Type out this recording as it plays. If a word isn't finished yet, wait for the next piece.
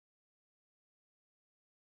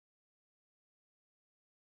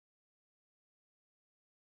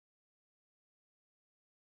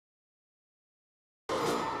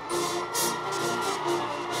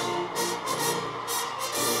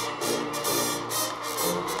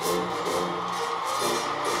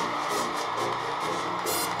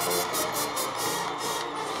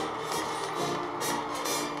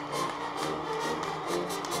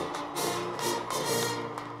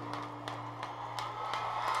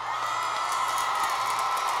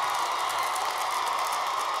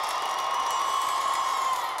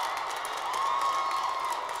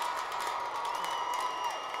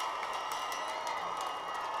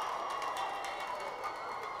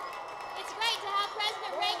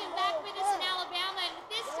President Reagan back with us in Alabama, and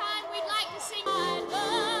this time we'd like to sing I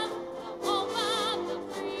love the home of the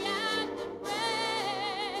free and the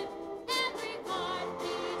brave. Every heart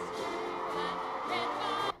beats true and red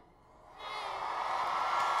God.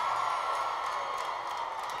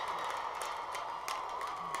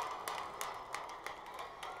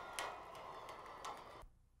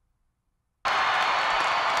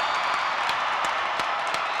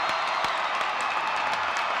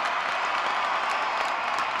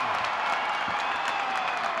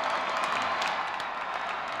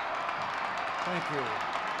 Thank you.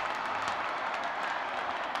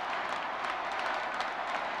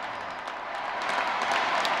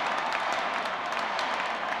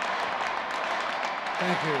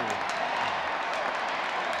 Thank you.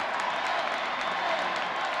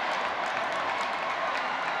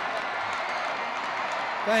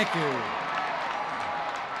 Thank you.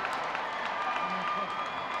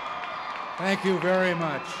 Thank you very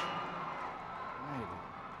much.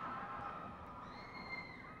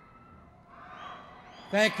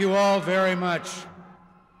 Thank you all very much.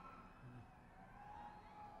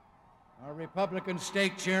 Our Republican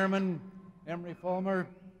State Chairman, Emery Fulmer,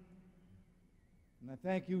 and I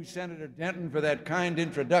thank you, Senator Denton, for that kind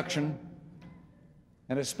introduction,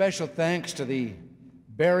 and a special thanks to the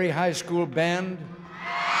Barry High School Band,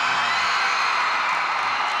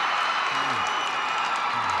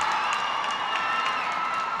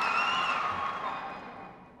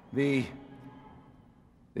 the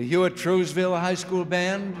Hewitt-Truesville High School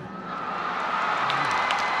Band,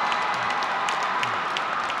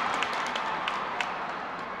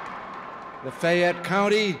 the Fayette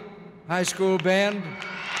County High School Band,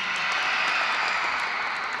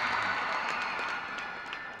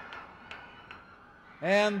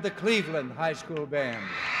 and the Cleveland High School Band.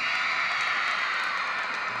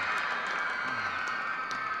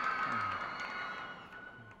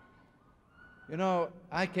 You know,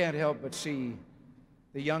 I can't help but see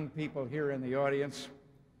the young people here in the audience,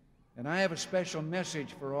 and I have a special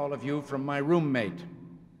message for all of you from my roommate.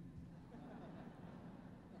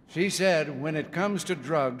 She said, when it comes to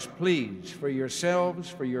drugs, please, for yourselves,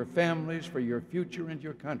 for your families, for your future and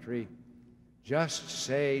your country, just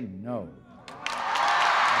say no.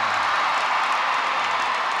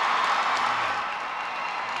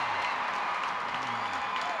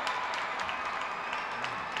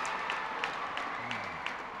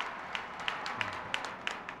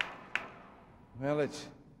 Well, it's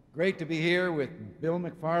great to be here with Bill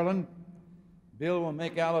McFarland. Bill will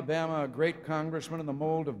make Alabama a great congressman in the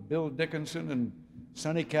mold of Bill Dickinson and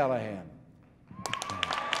Sonny Callahan.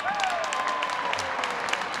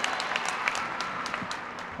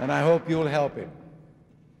 And I hope you'll help him.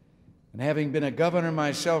 And having been a governor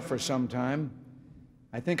myself for some time,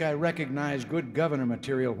 I think I recognize good governor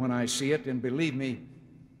material when I see it, and believe me,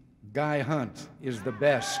 Guy Hunt is the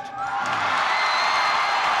best.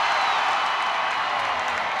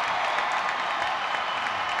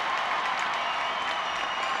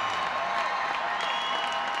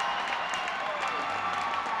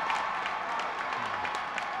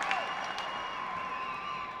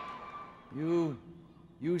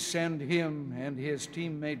 You send him and his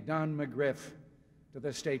teammate Don McGriff to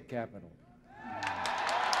the state capitol.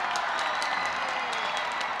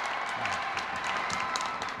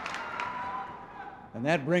 And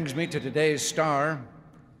that brings me to today's star,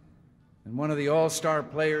 and one of the all-star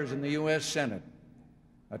players in the U.S. Senate,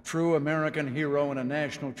 a true American hero and a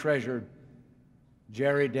national treasure,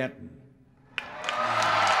 Jerry Denton.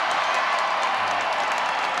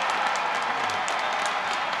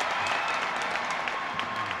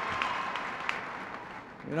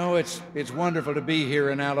 You know, it's wonderful to be here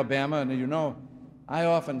in Alabama, and you know, I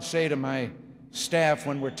often say to my staff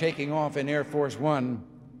when we're taking off in Air Force One,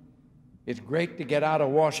 it's great to get out of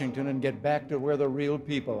Washington and get back to where the real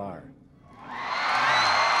people are.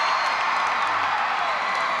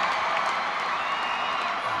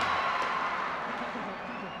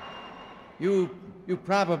 You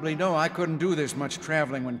probably know I couldn't do this much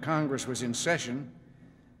traveling when Congress was in session.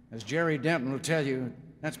 As Jerry Denton will tell you,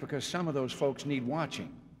 that's because some of those folks need watching.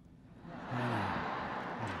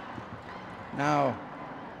 Now,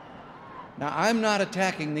 I'm not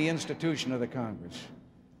attacking the institution of the Congress,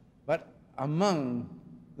 but among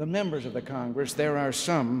the members of the Congress, there are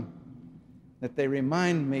some that they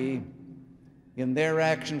remind me in their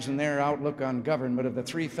actions and their outlook on government of the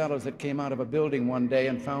three fellows that came out of a building one day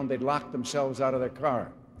and found they'd locked themselves out of their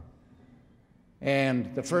car.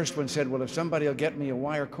 And the first one said, well, if somebody will get me a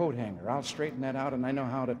wire coat hanger, I'll straighten that out, and I know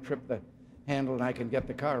how to trip the handle and I can get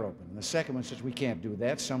the car open. And the second one says, we can't do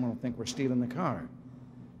that. Someone will think we're stealing the car.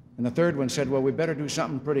 And the third one said, well, we better do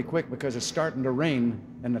something pretty quick because it's starting to rain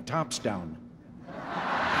and the top's down.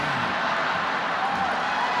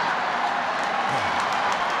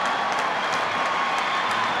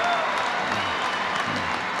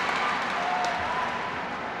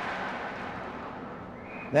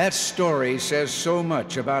 That story says so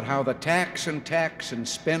much about how the tax and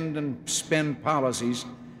spend policies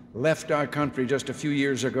left our country just a few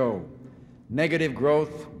years ago. Negative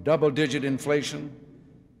growth, double-digit inflation,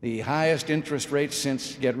 the highest interest rates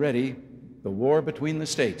since, get ready, the war between the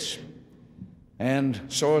states. And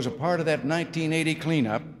so as a part of that 1980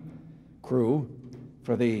 cleanup crew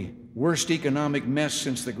for the worst economic mess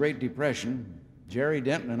since the Great Depression, Jerry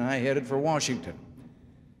Denton and I headed for Washington.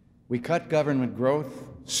 We cut government growth,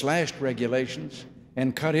 slashed regulations,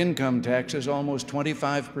 and cut income taxes almost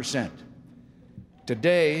 25%.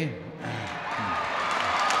 Today,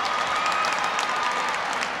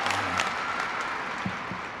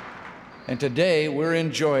 we're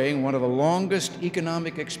enjoying one of the longest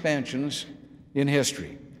economic expansions in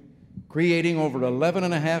history, creating over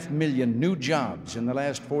 11.5 million new jobs in the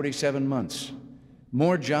last 47 months,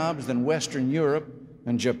 more jobs than Western Europe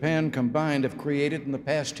and Japan combined have created in the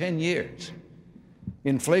past 10 years.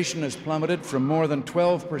 Inflation has plummeted from more than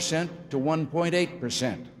 12% to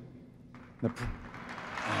 1.8%.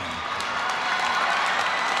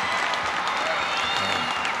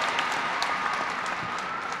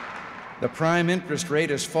 The prime interest rate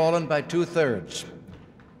has fallen by 2/3.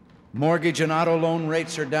 Mortgage and auto loan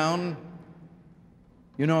rates are down.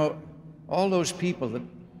 You know, all those people that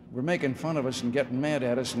were making fun of us and getting mad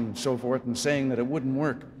at us and so forth and saying that it wouldn't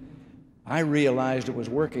work, I realized it was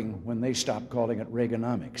working when they stopped calling it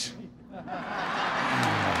Reaganomics.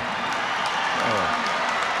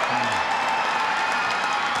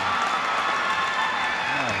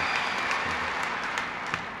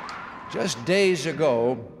 Just days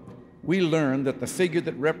ago, we learned that the figure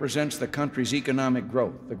that represents the country's economic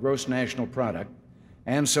growth, the gross national product,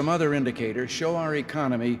 and some other indicators show our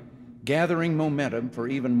economy gathering momentum for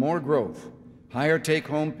even more growth, higher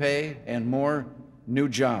take-home pay, and more new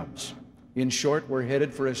jobs. In short, we're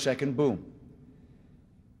headed for a second boom.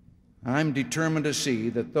 I'm determined to see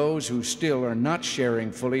that those who still are not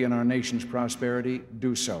sharing fully in our nation's prosperity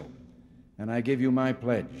do so. And I give you my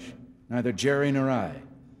pledge, neither Jerry nor I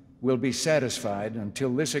will be satisfied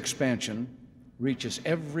until this expansion reaches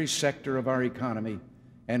every sector of our economy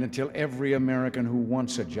and until every American who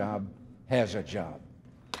wants a job has a job.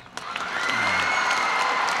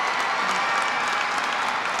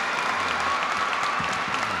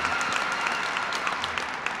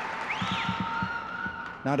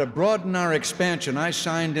 Now, to broaden our expansion, I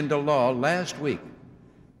signed into law last week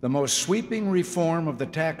the most sweeping reform of the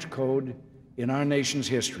tax code in our nation's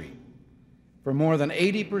history. For more than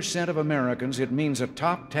 80% of Americans, it means a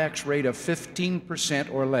top tax rate of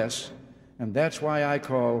 15% or less, and that's why I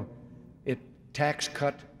call it Tax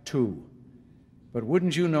Cut 2. But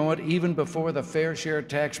wouldn't you know it, even before the Fair Share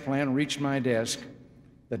tax plan reached my desk,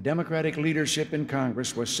 the Democratic leadership in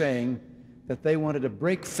Congress was saying that they wanted to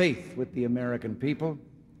break faith with the American people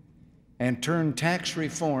and turn tax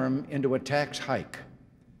reform into a tax hike.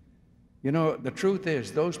 You know, the truth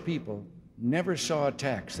is, those people never saw a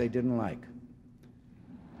tax they didn't like.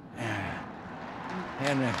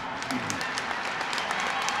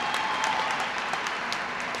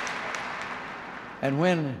 And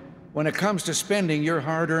when it comes to spending your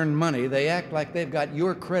hard-earned money, they act like they've got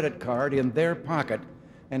your credit card in their pocket,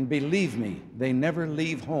 and believe me, they never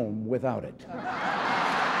leave home without it.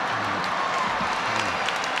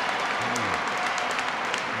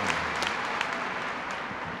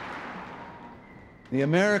 The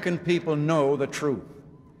American people know the truth.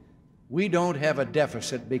 We don't have a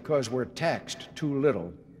deficit because we're taxed too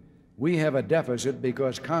little. We have a deficit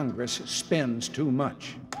because Congress spends too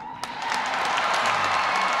much.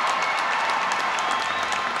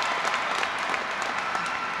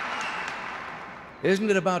 Isn't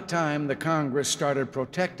it about time the Congress started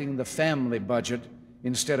protecting the family budget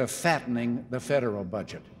instead of fattening the federal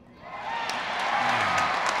budget?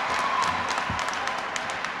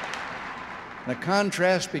 The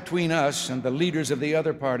contrast between us and the leaders of the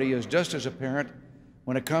other party is just as apparent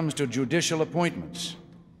when it comes to judicial appointments.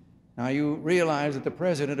 Now, you realize that the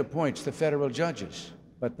President appoints the federal judges,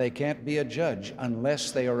 but they can't be a judge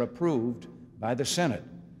unless they are approved by the Senate.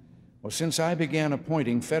 Well, since I began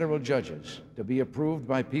appointing federal judges to be approved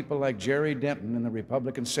by people like Jerry Denton in the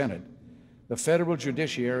Republican Senate, the federal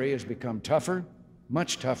judiciary has become tougher,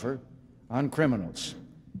 much tougher, on criminals.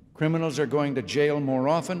 Criminals are going to jail more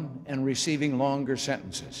often and receiving longer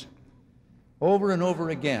sentences. Over and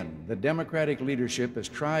over again, the Democratic leadership has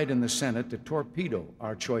tried in the Senate to torpedo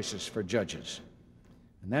our choices for judges.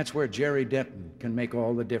 And that's where Jerry Denton can make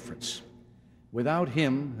all the difference. Without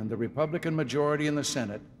him and the Republican majority in the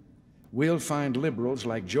Senate, we'll find liberals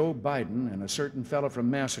like Joe Biden and a certain fellow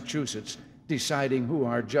from Massachusetts deciding who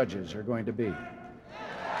our judges are going to be.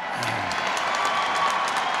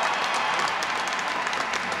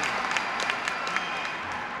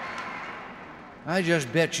 I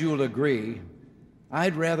just bet you'll agree,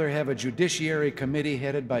 I'd rather have a Judiciary Committee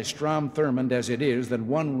headed by Strom Thurmond as it is than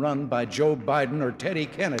one run by Joe Biden or Teddy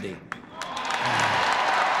Kennedy.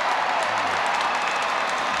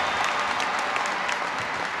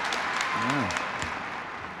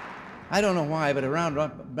 I don't know why, but around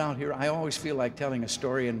about here, I always feel like telling a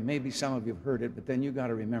story, and maybe some of you have heard it, but then you got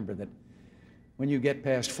to remember that when you get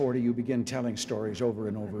past 40, you begin telling stories over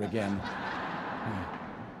and over again.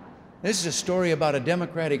 This is a story about a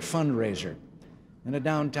Democratic fundraiser in a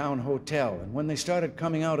downtown hotel. And when they started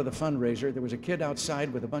coming out of the fundraiser, there was a kid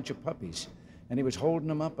outside with a bunch of puppies. And he was holding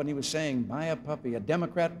them up and he was saying, "Buy a puppy, a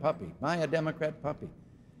Democrat puppy, buy a Democrat puppy."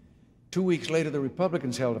 2 weeks later, the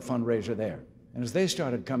Republicans held a fundraiser there. And as they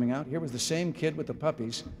started coming out, here was the same kid with the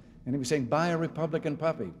puppies, and he was saying, "Buy a Republican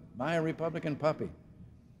puppy, buy a Republican puppy."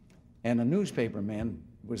 And a newspaper man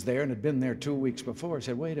was there and had been there 2 weeks before,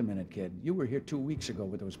 said, "Wait a minute, kid, you were here 2 weeks ago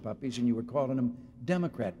with those puppies and you were calling them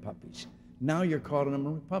Democrat puppies. Now you're calling them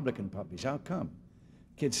Republican puppies. How come?"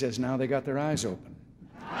 Kid says, "Now they got their eyes open."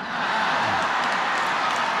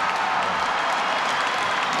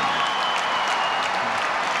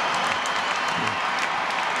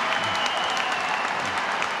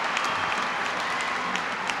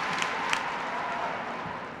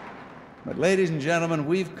 But ladies and gentlemen,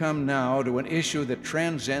 we've come now to an issue that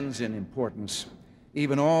transcends in importance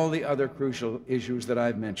even all the other crucial issues that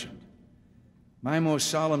I've mentioned. My most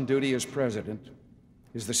solemn duty as president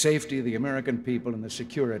is the safety of the American people and the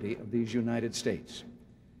security of these United States.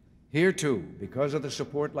 Here too, because of the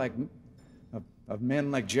support of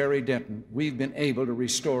men like Jerry Denton, we've been able to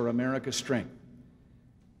restore America's strength.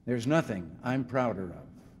 There's nothing I'm prouder of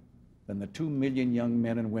than the 2 million young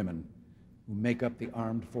men and women who make up the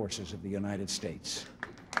armed forces of the United States.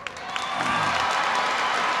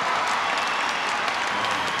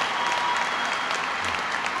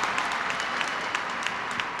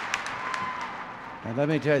 And let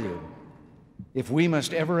me tell you, if we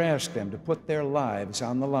must ever ask them to put their lives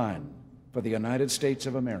on the line for the United States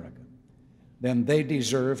of America, then they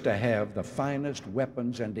deserve to have the finest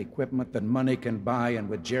weapons and equipment that money can buy, and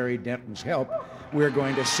with Jerry Denton's help, we're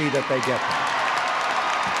going to see that they get them.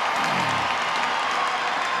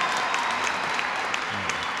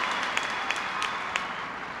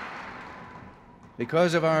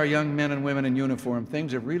 Because of our young men and women in uniform,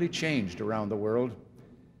 things have really changed around the world.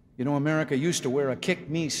 You know, America used to wear a "Kick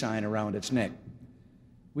Me" sign around its neck.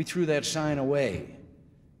 We threw that sign away.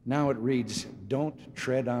 Now it reads, "Don't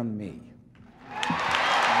tread on me."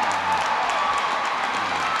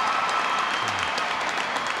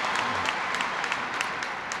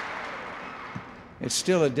 It's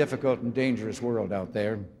still a difficult and dangerous world out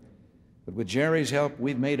there, but with Jerry's help,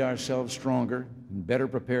 we've made ourselves stronger and better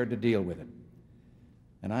prepared to deal with it.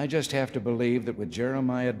 And I just have to believe that with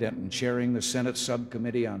Jeremiah Denton chairing the Senate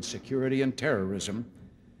Subcommittee on Security and Terrorism,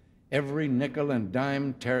 every nickel and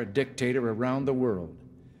dime dictator around the world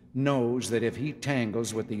knows that if he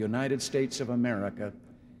tangles with the United States of America,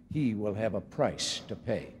 he will have a price to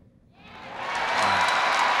pay.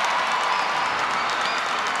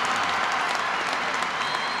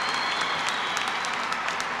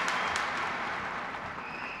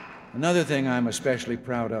 Another thing I'm especially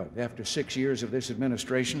proud of, after 6 years of this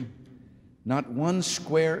administration, not one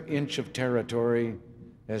square inch of territory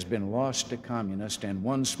has been lost to communists, and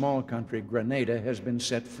one small country, Grenada, has been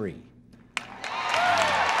set free.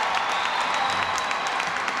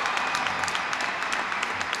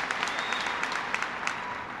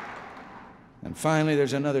 And finally,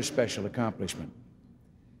 there's another special accomplishment.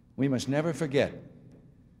 We must never forget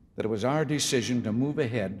that it was our decision to move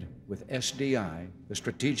ahead with SDI, the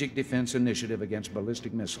Strategic Defense Initiative against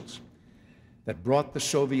ballistic missiles, that brought the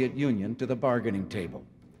Soviet Union to the bargaining table.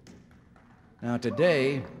 Now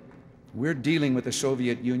today, we're dealing with the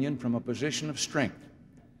Soviet Union from a position of strength.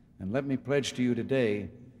 And let me pledge to you today,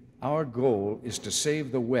 our goal is to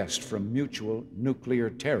save the West from mutual nuclear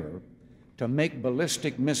terror, to make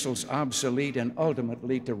ballistic missiles obsolete, and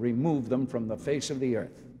ultimately to remove them from the face of the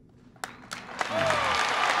earth.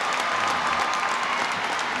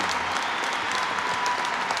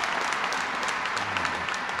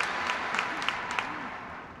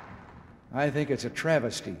 I think it's a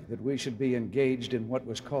travesty that we should be engaged in what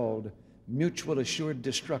was called mutual assured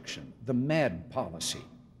destruction, the MAD policy.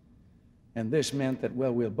 And this meant that,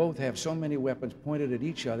 well, we'll both have so many weapons pointed at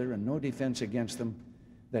each other and no defense against them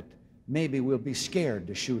that maybe we'll be scared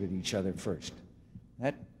to shoot at each other first.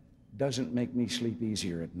 That doesn't make me sleep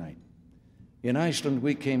easier at night. In Iceland,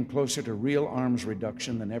 we came closer to real arms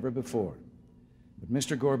reduction than ever before. But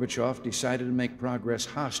Mr. Gorbachev decided to make progress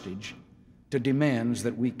hostage to demands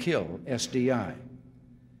that we kill SDI.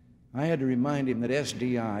 I had to remind him that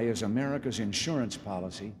SDI is America's insurance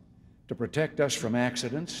policy to protect us from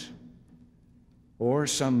accidents or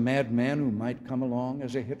some madman who might come along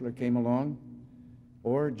as a Hitler came along,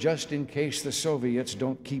 or just in case the Soviets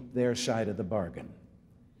don't keep their side of the bargain.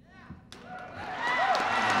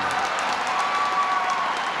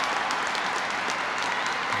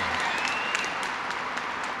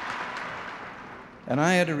 And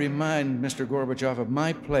I had to remind Mr. Gorbachev of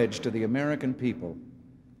my pledge to the American people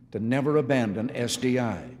to never abandon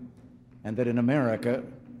SDI, and that in America,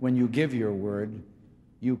 when you give your word,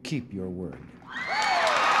 you keep your word.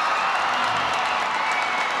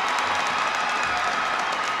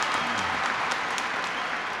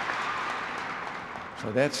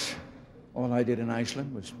 So that's all I did in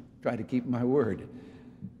Iceland, was try to keep my word.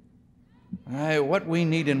 What we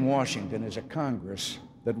need in Washington is a Congress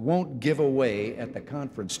that won't give away at the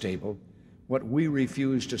conference table what we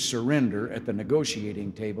refuse to surrender at the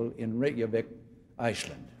negotiating table in Reykjavik,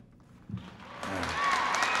 Iceland.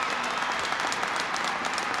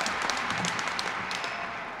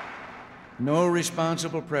 No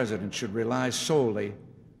responsible president should rely solely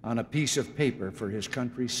on a piece of paper for his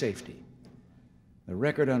country's safety. The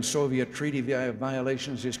record on Soviet treaty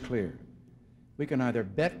violations is clear. We can either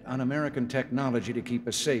bet on American technology to keep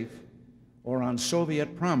us safe or on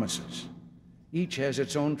Soviet promises. Each has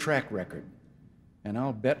its own track record, and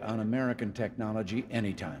I'll bet on American technology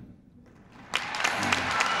anytime.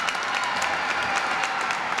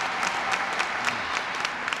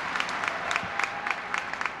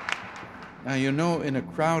 Now, you know, in a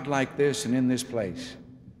crowd like this and in this place,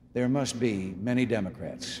 there must be many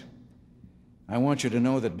Democrats. I want you to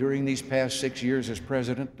know that during these past 6 years as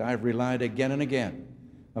president, I've relied again and again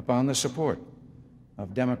upon the support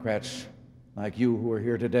of Democrats like you who are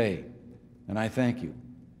here today, and I thank you.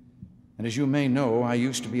 And as you may know, I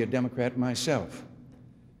used to be a Democrat myself,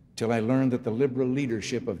 till I learned that the liberal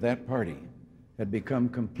leadership of that party had become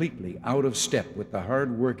completely out of step with the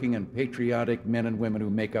hard-working and patriotic men and women who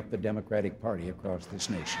make up the Democratic Party across this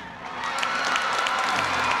nation.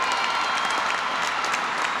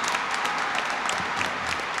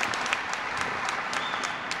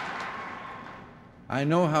 I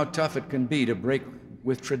know how tough it can be to break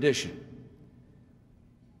with tradition.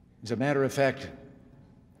 As a matter of fact,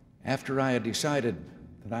 after I had decided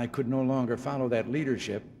that I could no longer follow that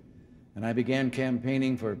leadership, and I began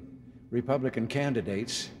campaigning for Republican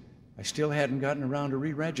candidates, I still hadn't gotten around to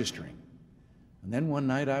re-registering. And then one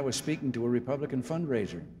night I was speaking to a Republican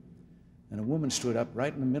fundraiser, and a woman stood up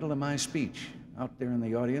right in the middle of my speech, out there in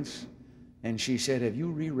the audience, and she said, "Have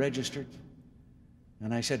you re-registered?"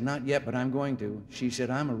 And I said, "Not yet, but I'm going to." She said,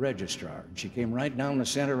 "I'm a registrar." And she came right down the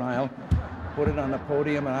center aisle, put it on the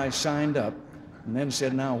podium, and I signed up, and then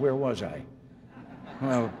said, "Now, where was I?"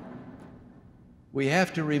 Well, we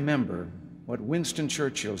have to remember what Winston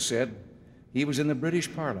Churchill said. He was in the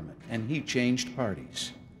British Parliament, and he changed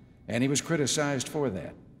parties. And he was criticized for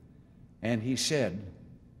that. And he said,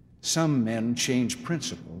 "Some men change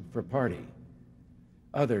principle for party.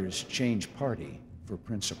 Others change party for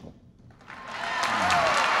principle."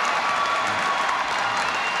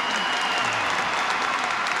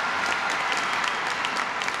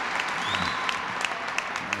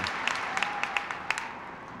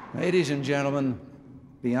 Ladies and gentlemen,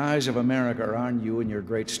 the eyes of America are on you and your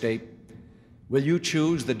great state. Will you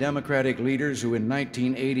choose the Democratic leaders who in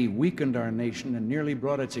 1980 weakened our nation and nearly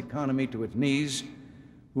brought its economy to its knees,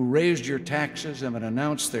 who raised your taxes and have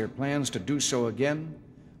announced their plans to do so again,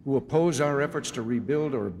 who oppose our efforts to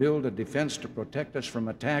rebuild or build a defense to protect us from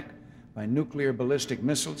attack by nuclear ballistic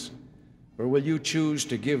missiles? Or will you choose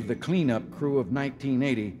to give the cleanup crew of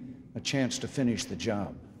 1980 a chance to finish the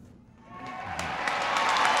job?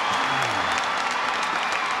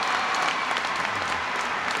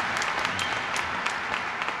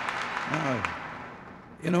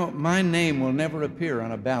 You know, my name will never appear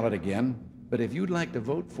on a ballot again, but if you'd like to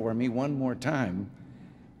vote for me one more time,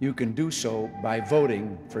 you can do so by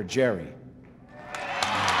voting for Jerry.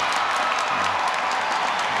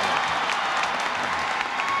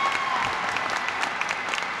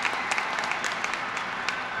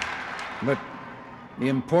 But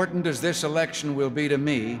important as this election will be to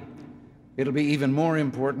me, it'll be even more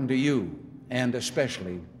important to you, and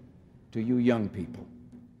especially to you young people,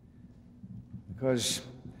 because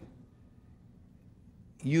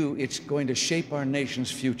it's going to shape our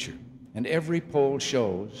nation's future. And every poll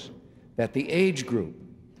shows that the age group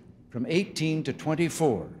from 18 to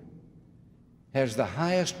 24 has the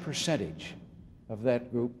highest percentage of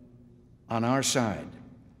that group on our side.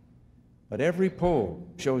 But every poll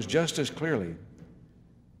shows just as clearly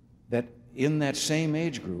that in that same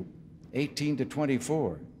age group, 18 to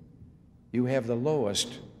 24, you have the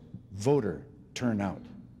lowest voter turnout.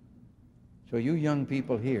 So you young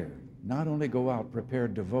people here, not only go out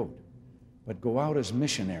prepared to vote, but go out as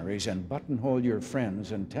missionaries and buttonhole your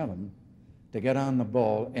friends and tell them to get on the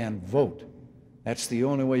ball and vote. That's the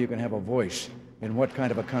only way you can have a voice in what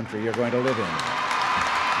kind of a country you're going to live in.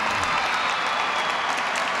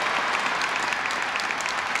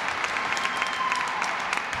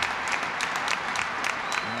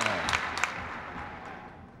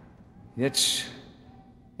 It's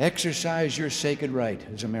exercise your sacred right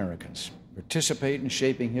as Americans. Participate in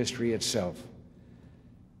shaping history itself.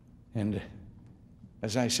 And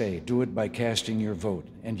as I say, do it by casting your vote.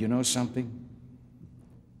 And you know something?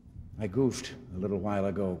 I goofed a little while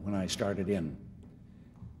ago when I started in.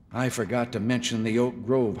 I forgot to mention the Oak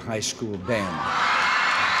Grove High School band.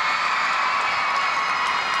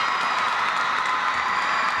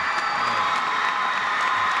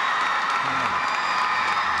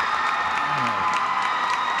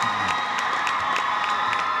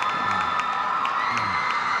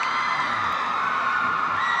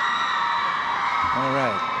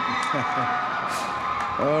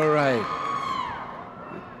 All right.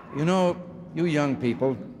 You know, you young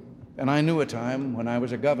people, and I knew a time when I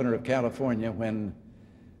was a governor of California when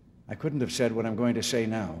I couldn't have said what I'm going to say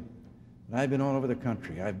now. But I've been all over the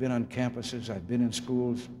country. I've been on campuses, I've been in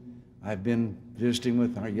schools, I've been visiting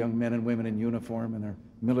with our young men and women in uniform and our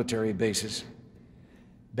military bases.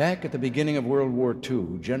 Back at the beginning of World War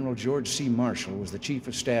II, General George C. Marshall was the chief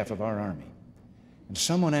of staff of our Army. And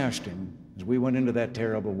someone asked him, as we went into that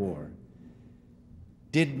terrible war,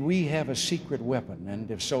 did we have a secret weapon,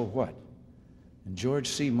 and if so, what? And George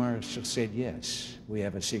C. Marshall said, yes, we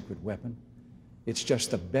have a secret weapon. It's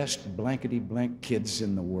just the best blankety-blank kids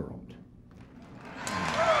in the world.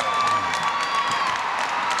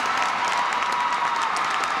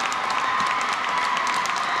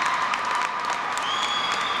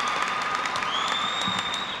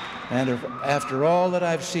 And after all that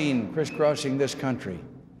I've seen crisscrossing this country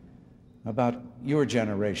about your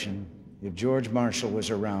generation, if George Marshall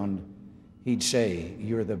was around, he'd say,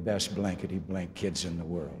 you're the best blankety-blank kids in the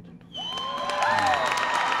world.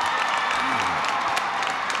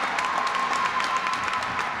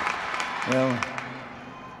 Well,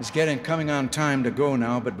 it's coming on time to go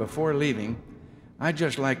now, but before leaving, I'd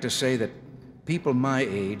just like to say that people my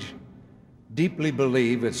age deeply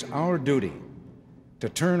believe it's our duty to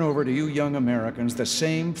turn over to you young Americans the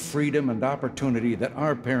same freedom and opportunity that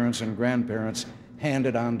our parents and grandparents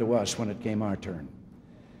handed on to us when it came our turn.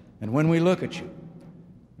 And when we look at you,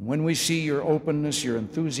 and when we see your openness, your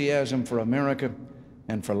enthusiasm for America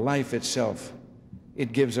and for life itself,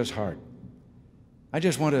 it gives us heart. I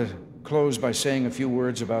just want to close by saying a few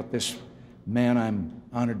words about this man I'm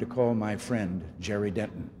honored to call my friend, Jerry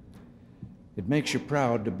Denton. It makes you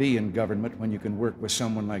proud to be in government when you can work with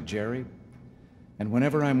someone like Jerry. And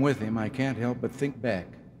whenever I'm with him, I can't help but think back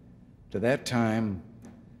to that time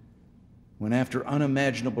when, after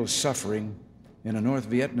unimaginable suffering in a North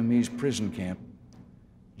Vietnamese prison camp,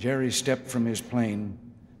 Jerry stepped from his plane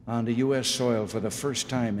onto U.S. soil for the first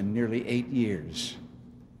time in nearly 8 years.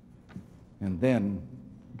 And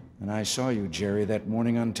I saw you, Jerry, that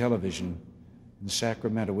morning on television in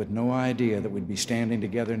Sacramento with no idea that we'd be standing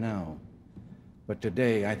together now. But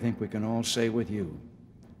today, I think we can all say with you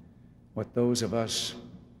what those of us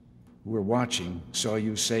who were watching saw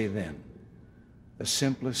you say then. The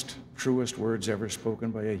simplest, truest words ever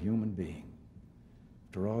spoken by a human being.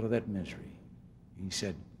 After all of that misery, he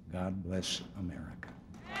said, God bless America.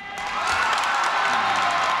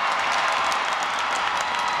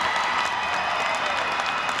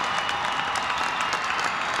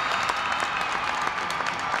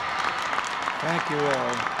 Thank you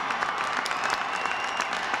all.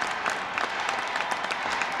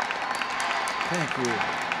 Thank you.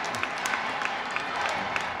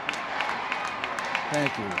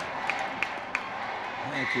 Thank you.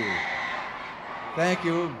 Thank you. Thank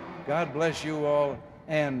you. God bless you all,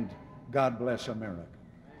 and God bless America.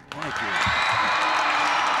 Thank you.